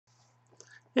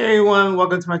Hey everyone,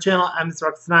 welcome to my channel. I'm Mr.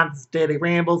 Roxanne. This is Daily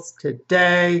Rambles.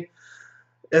 Today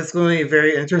it's going to be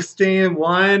very interesting.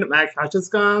 One, my couch is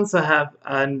gone, so I have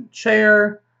a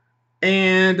chair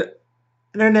and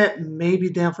internet may be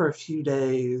down for a few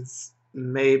days,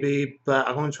 maybe, but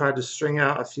I'm going to try to string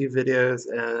out a few videos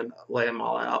and lay them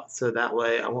all out so that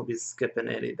way I won't be skipping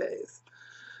any days.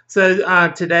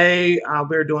 So today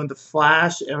we're doing The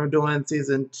Flash and we're doing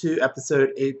season 2,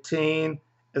 episode 18.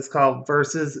 It's called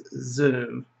Versus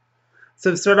Zoom.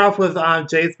 So to start off with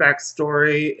Jay's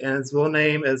backstory, and his real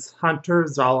name is Hunter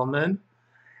Zolomon.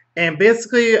 And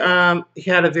basically, he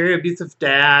had a very abusive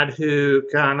dad who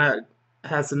kind of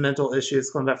has some mental issues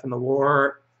coming back from the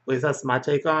war. At least that's my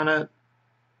take on it.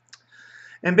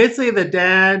 And basically, the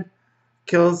dad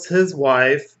kills his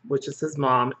wife, which is his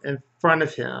mom, in front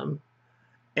of him.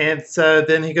 And so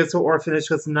then he goes to an orphanage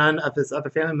because none of his other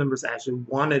family members actually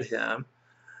wanted him.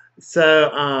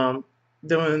 So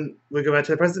then when we go back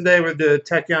to the present day, we do a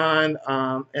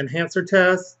Tachyon enhancer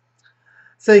test.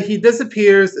 So he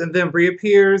disappears and then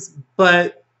reappears,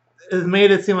 but it made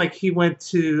it seem like he went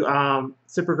to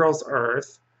Supergirl's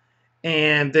Earth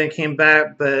and then came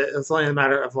back, but it was only a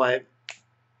matter of like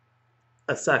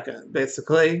a second,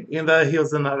 basically, even though he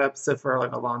was in that episode for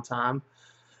like a long time.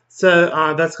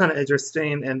 So that's kind of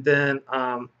interesting. And then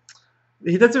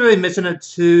he doesn't really mention it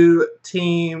to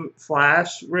Team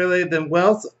Flash, really. Then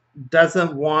Wells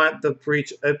doesn't want the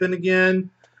breach open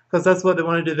again because that's what they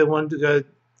want to do. They wanted to go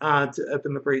to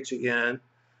open the breach again,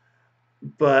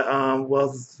 but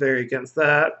Wells is very against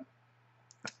that.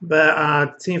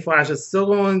 But Team Flash is still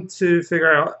going to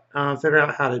figure out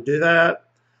how to do that.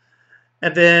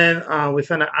 And then we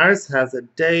find out Iris has a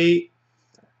date,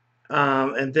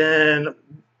 and then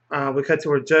we cut to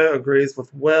where Joe agrees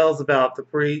with Wells about the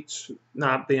breach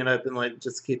not being open, like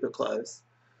just keep it closed.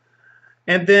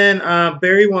 And then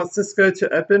Barry wants Cisco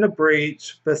to open a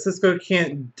breach, but Cisco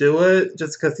can't do it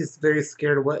just because he's very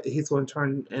scared of what he's going to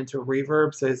turn into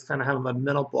reverb. So he's kind of having a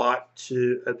mental block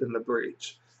to open the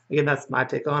breach. Again, that's my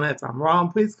take on it. If I'm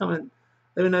wrong, please come and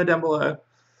let me know down below.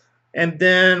 And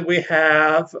then we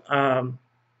have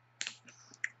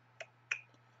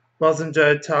Wells and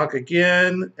Joe talk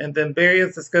again, and then Barry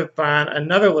and Cisco find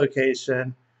another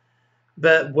location,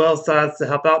 but Wells decides to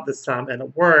help out this time, and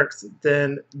it works.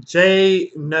 Then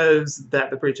Jay knows that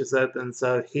the breach is open,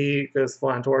 so he goes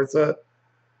flying towards it.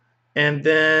 And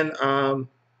then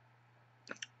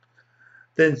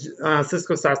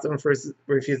Cisco stops him and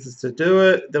refuses to do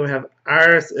it. Then we have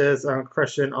Iris is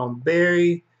crushing on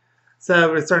Barry.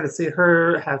 So we're starting to see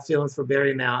her have feelings for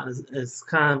Barry now, and it's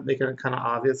kind of making it kind of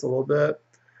obvious a little bit.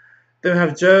 Then we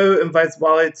have Joe invites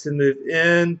Wally to move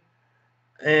in,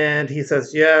 and he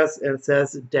says yes and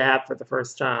says dad for the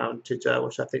first time to Joe,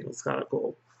 which I think was kind of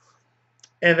cool.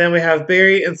 And then we have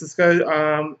Barry and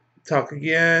Cisco talk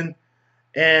again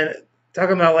and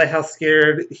talking about like how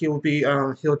scared he will be,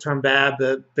 he'll turn bad,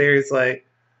 but Barry's like,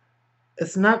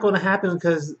 it's not going to happen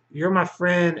because you're my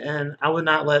friend and I would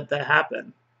not let that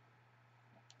happen.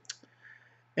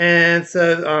 And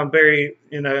so Barry,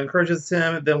 encourages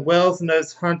him. Then Wells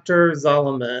knows Hunter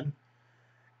Zolomon,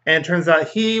 and turns out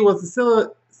he was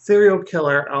a serial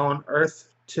killer on Earth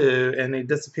 2, and he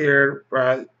disappeared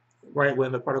right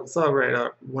when the particle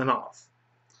accelerator went off.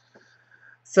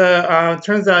 So it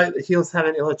turns out he was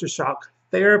having electroshock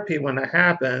therapy when it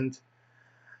happened,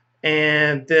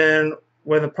 and then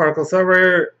when the particle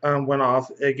accelerator went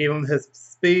off, it gave him his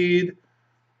speed.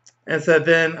 And so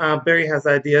then Barry has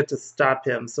the idea to stop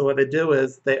him. So what they do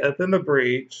is they open the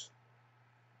breach.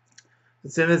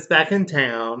 Zen is back in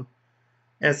town.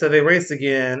 And so they race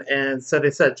again, and so they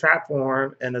set a trap for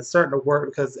him, and it's starting to work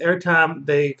because every time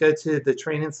they go to the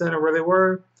training center where they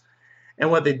were, and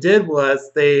what they did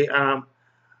was they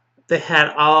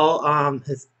had all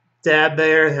his dad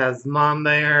there, his mom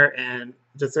there, and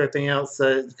just everything else, so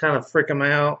it kind of freak him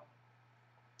out.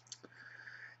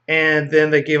 And then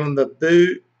they gave him the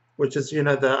boot, which is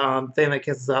the thing that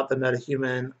cancels out the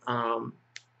metahuman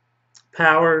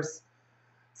powers.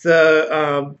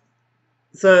 So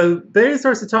Barry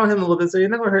starts to talk to him a little bit, so you're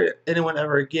not going to hurt anyone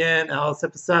ever again, and all this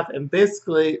type of stuff. And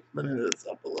basically, let me move this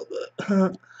up a little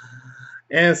bit.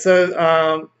 And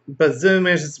so, but Zoom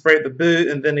manages to break the boot,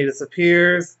 and then he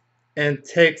disappears and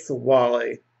takes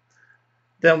Wally.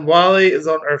 Then Wally is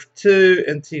on Earth 2,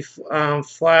 and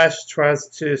Flash tries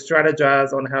to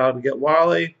strategize on how to get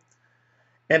Wally.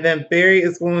 And then Barry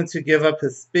is going to give up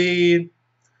his speed.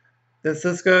 Then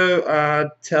Cisco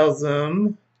tells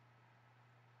him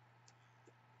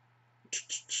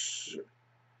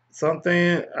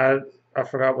something. I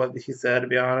forgot what he said, to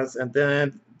be honest. And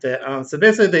then so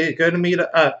basically they go to meet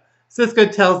up. Cisco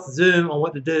tells Zoom on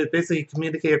what to do. Basically, he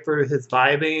communicated through his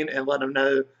vibing and let him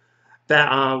know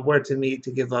that where to meet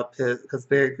to give up his, because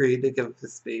Barry agreed to give up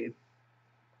his speed.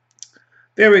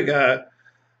 There we go.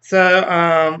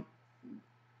 So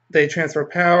they transfer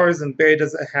powers, and Barry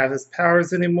doesn't have his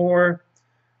powers anymore.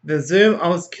 Then Zoom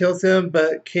almost kills him,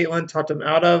 but Caitlin talked him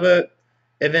out of it.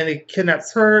 And then he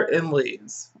kidnaps her and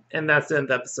leaves. And that's the end of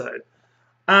the episode.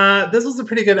 This was a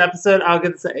pretty good episode. I'll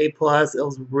give this an A+. It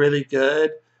was really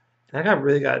good. And I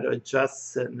really got to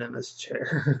adjust sitting in this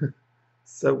chair.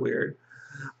 So weird.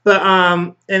 But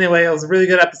anyway, it was a really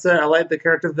good episode. I like the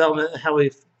character development, how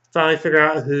we finally figure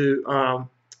out who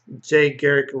Jay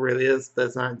Garrick really is. But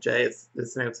it's not Jay.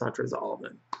 His name's Hunter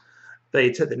Zolomon. But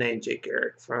he took the name Jay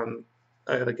Garrick from...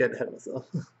 I gotta get ahead of myself.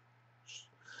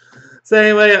 So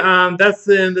anyway, that's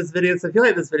the end of this video. So if you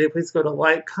like this video, please go to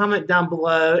like, comment down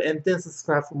below, and then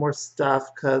subscribe for more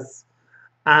stuff, because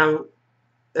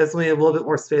it's only a little bit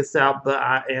more spaced out, but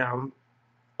I am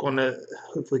going to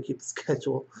hopefully keep the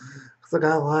schedule, because I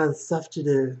got a lot of stuff to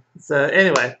do. So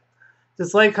anyway,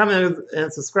 just like, comment,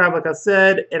 and subscribe like I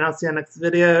said, and I'll see you in the next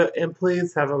video, and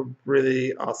please have a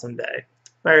really awesome day.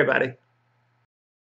 Bye everybody.